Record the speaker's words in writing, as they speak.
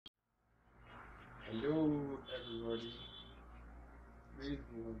everybody. Many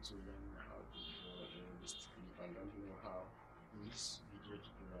people want to learn how to draw a realistic clip and don't know how. In this video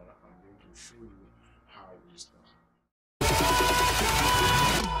tutorial, I'm going to show you how it's done.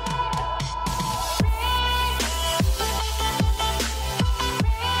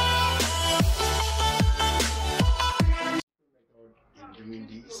 In doing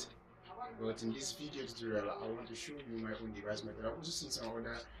this, but in this video tutorial, I want to show you my own device method. I've also seen some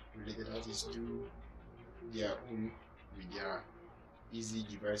other related artists do their own with their easy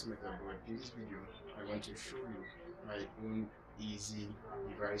device method, but in this video I want to show you my own easy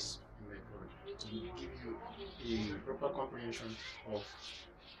device method to give you a proper comprehension of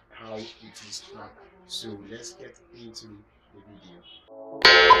how it is done. So let's get into the video.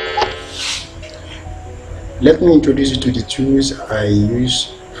 Let me introduce you to the tools I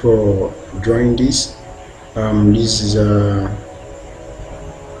use for drawing this. This is a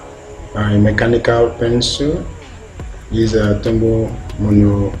mechanical pencil. This is a Tombow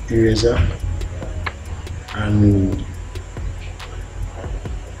mono eraser, and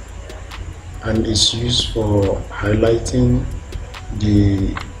it's used for highlighting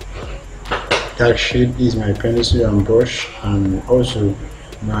the dark shade. Is my pencil and brush, and also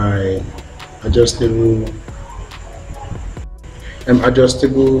my adjustable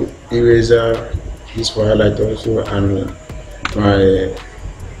eraser is for highlight also, and my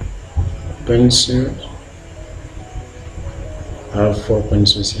pencil. I have 4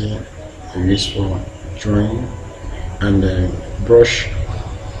 pencils here I use for drawing, and brush.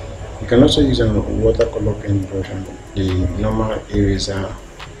 You can also use a watercolor pen brush and the normal eraser.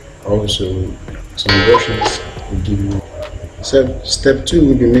 Also, some brushes will give you. So step 2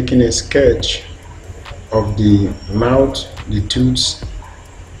 will be making a sketch of the mouth, the tooth,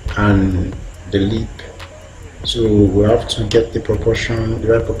 and the lip. So we have to get the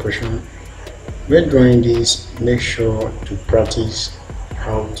right proportion. When drawing this, make sure to practice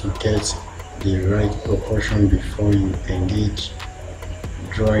how to get the right proportion before you engage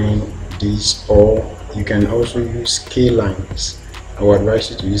drawing this, or you can also use scale lines. I would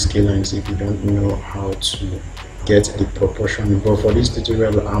advise you to use scale lines if you don't know how to get the proportion. But for this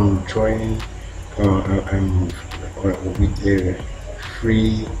tutorial, I'm drawing with a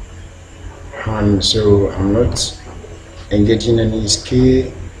free hand, so I'm not engaging any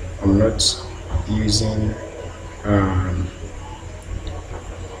scale. I'm not using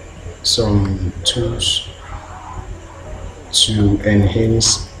some tools to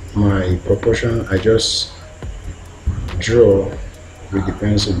enhance my proportion. I just draw with the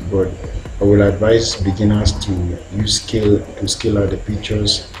pencil, but I will advise beginners to use scale to scale out the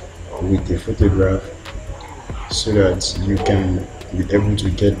pictures with a photograph, so that you can be able to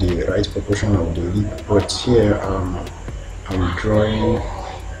get the right proportion of the lip. But here I'm drawing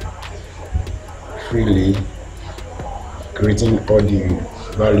freely, creating all the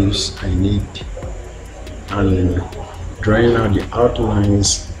values I need and drawing out the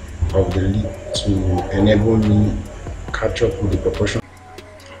outlines of the lip to enable me catch up with the proportion.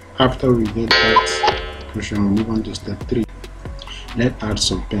 After we get that proportion, we move on to step 3. Let's add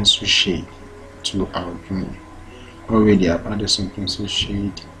some pencil shade to our drawing. Already I've added some pencil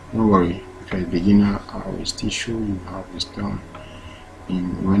shade. Don't worry, if you're a beginner, I will still show you how it's done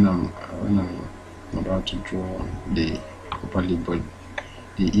when I'm about to draw the properly. But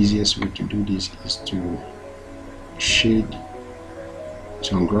the easiest way to do this is to shade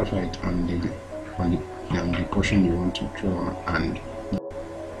some graphite on the portion you want to draw, and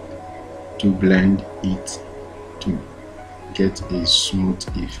to blend it to get a smooth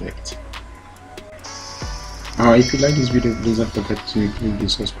effect. If you like this video, please don't forget to click the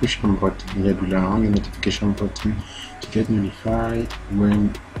subscription button and the notification button to get notified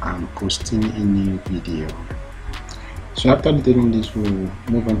when I'm posting a new video. So after doing this, we'll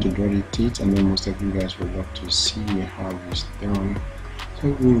move on to draw the teeth, and then most of you guys will love to see how it's done.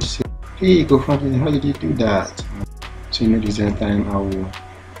 So we'll say, hey COFRANCIS, how did you do that? So you know, this time I will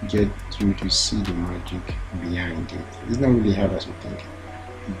get you to see the magic behind it. It's not really hard as you think,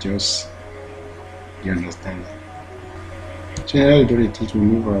 just you understand. So now we draw the teeth, we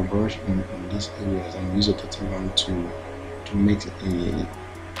move our brush in these areas and use a one to make a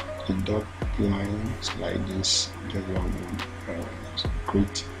dot lines like this. Just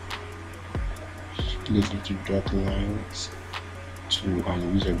create little dot lines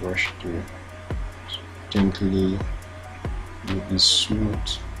and use a brush to gently make this smooth.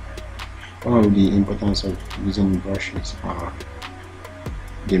 One of the importance of using brushes are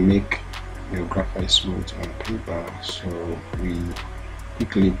they make your graphite smooth on paper, so we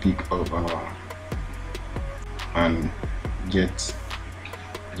quickly pick up and get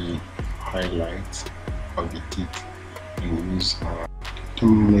the highlight of the teeth. and use our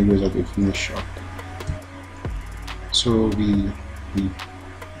 10 levels of a finish up. So we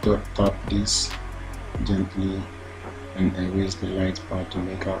tap this gently and erase the light part to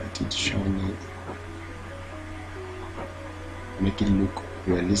make our teeth shiny, make it look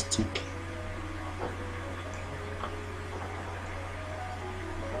realistic.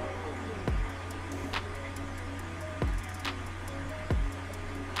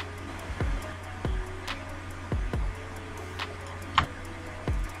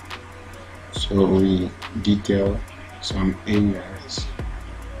 So we detail some areas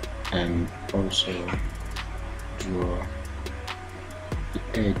and also draw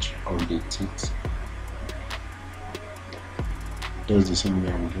the edge of the teeth. That's the same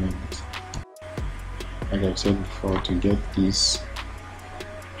way I'm doing it. Like I've said before, to get this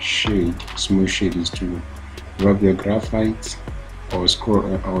shade, smooth shade, is to rub your graphite or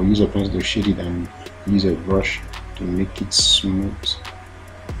or use a pencil to shade it and use a brush to make it smooth.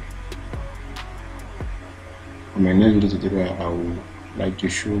 In my next video tutorial, I would like to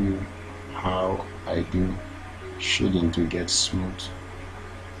show you how I do shading to get smooth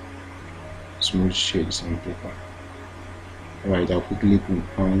shades on paper. Alright, I'll quickly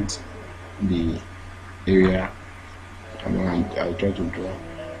pinpoint the area I'll try to draw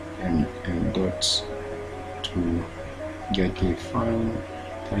and dots to get a fine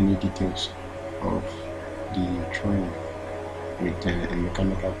tiny details of the drawing with a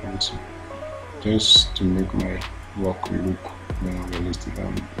mechanical pencil, just to make my work look more realistic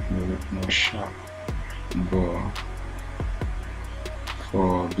and more sharp. But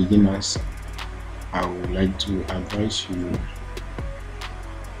for beginners, I would like to advise you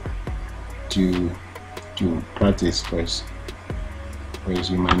to practice first, because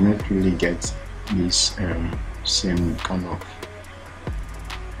you might not really get this same kind of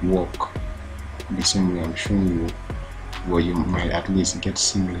work the same way I'm showing you, but you might at least get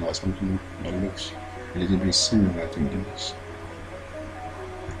similar, something that looks a little bit similar to this.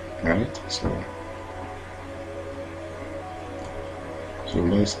 Alright, so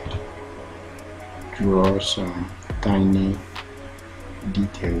let's draw some tiny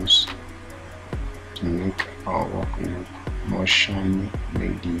details to make our work look more shiny,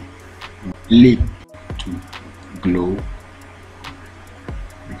 make the lip to glow,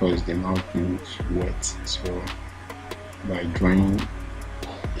 because the mouth looks wet. So by drawing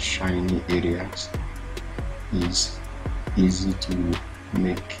shiny areas, is easy to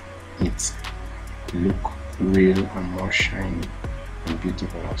make it look real and more shiny and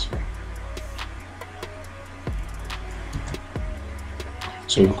beautiful as well.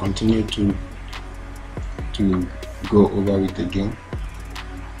 So we continue to go over it again.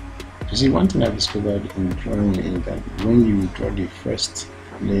 You see, one thing I've discovered in drawing is that when you draw the first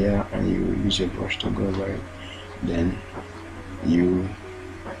layer and you use your brush to go over it, then you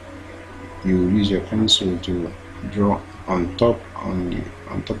use your pencil to draw on top of the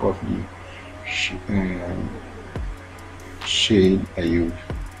shade that you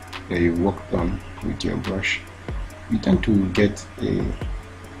worked on with your brush. You tend to get a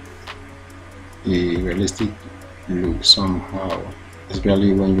realistic look somehow,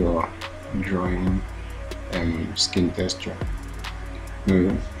 especially when you're drawing skin texture.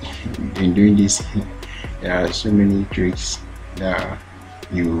 In doing this, there are so many tricks that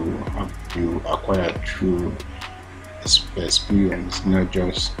you acquire through experience, not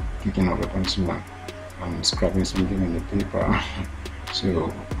just picking up a pencil and scrapping something on the paper.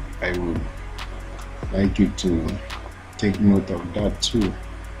 So I would like you to take note of that too.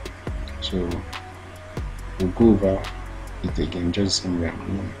 So we'll go over it again, just in a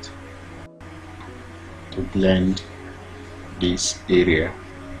minute, to blend this area.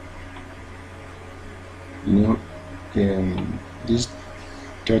 This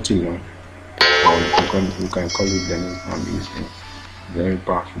dirty line, or you can call it blending palm, is a very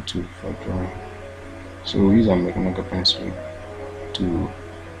powerful tool for drawing. So we use a mechanical pencil to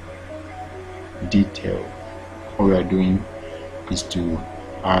detail. What we are doing is to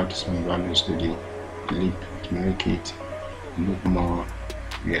add some values to the lip to make it look more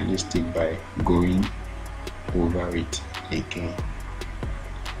realistic by going over it again.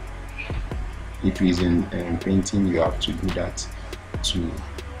 If it's in painting, you have to do that to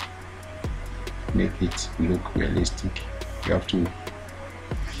make it look realistic. You have to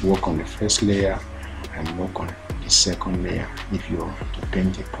work on the first layer and work on the second layer if you want to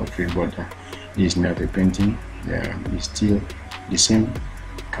paint a portrait, but this is not a painting. It's still the same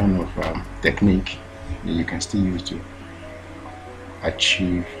kind of technique that you can still use to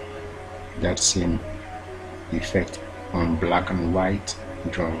achieve that same effect on black and white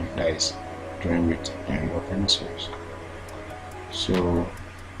drawing, that is drawing with your pencils. So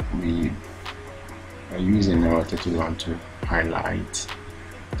we are using our 31 to highlight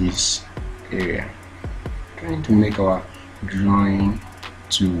this area, trying to make our drawing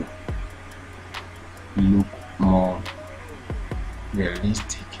to look more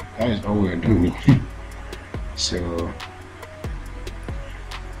realistic. That is all we're doing. So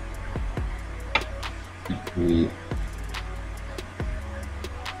we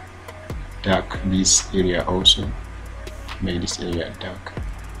dark this area, also make this area dark,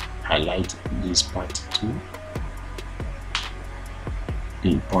 highlight this part too,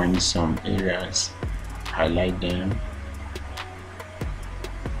 pinpoint some areas, highlight them,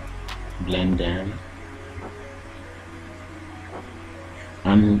 blend them,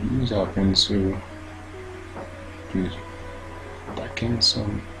 and use our pencil to darken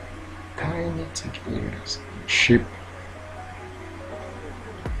some tiny thick areas, shape,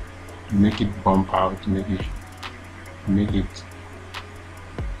 make it bump out, make it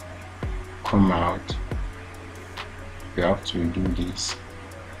come out. You have to do this.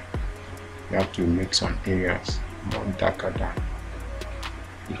 You have to make some areas more darker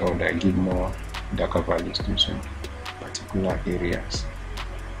in order to give more darker values to some particular areas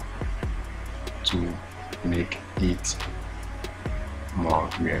to make it more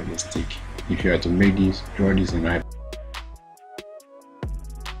realistic. If you are to make this, draw this in iPad.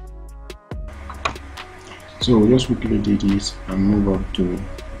 So we'll just quickly do this and move up to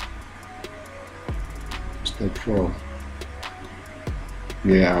step 4,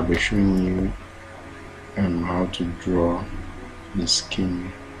 where I'll be showing you how to draw the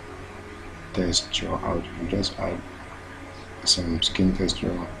skin texture out. We just add some skin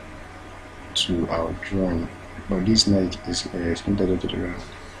texture to our drawing, but this night is skin texture tutorial,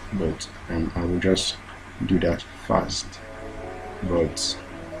 but I will just do that fast. But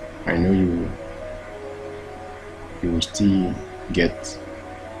I know you will still get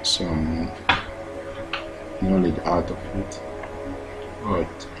some knowledge out of it,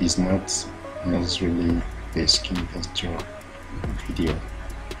 but it's not necessarily a skin texture video.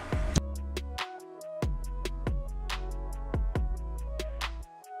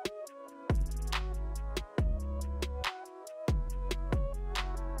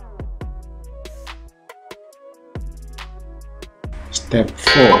 Step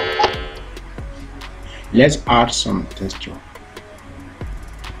 4. Let's add some texture.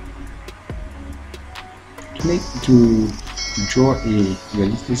 To draw a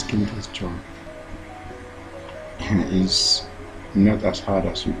realistic skin texture is not as hard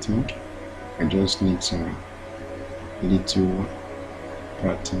as you think. I just need some little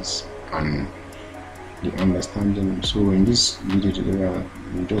practice and the understanding. So in this video tutorial,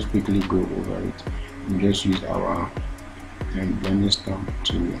 we'll just quickly go over it. We'll just use our blending stump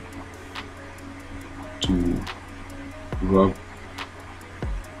to rub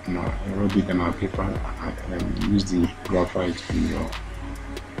it on our paper and use the graphite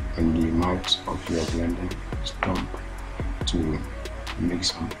on the mouth of your blending stump to make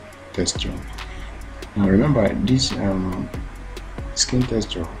some texture. Now remember, this skin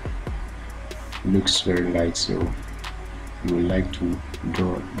texture looks very light, so we would like to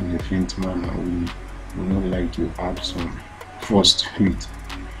draw in a faint manner. We would not like to add some force to it.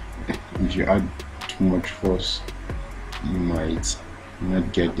 If you add too much force, you might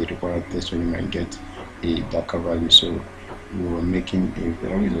not get the required texture, you might get a darker value. So we were making a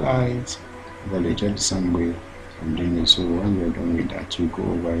very light value, just the same way I'm doing it. So when you're done with that, you go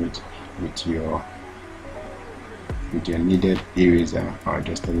over it with your needed eraser or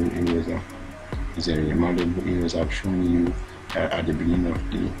adjustable eraser. It's a removable eraser. I've shown you at the beginning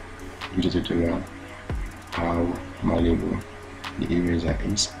of the video tutorial how malleable the eraser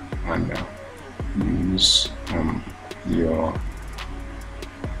is, and you use your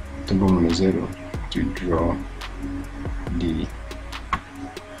Turbo Mono Zero to draw the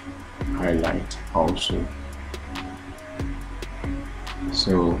highlight also.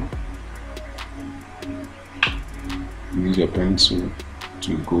 So use your pencil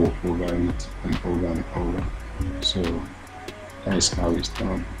to go over it and over and over. So that is how it's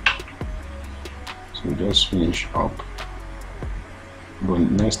done. So just finish up. But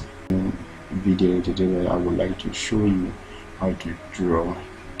next video tutorial, I would like to show you how to draw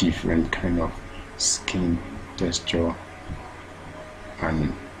different kind of skin texture,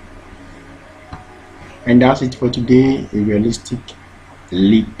 and that's it for today. A realistic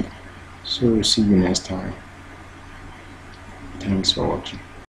lip. So see you next time. Thanks for watching.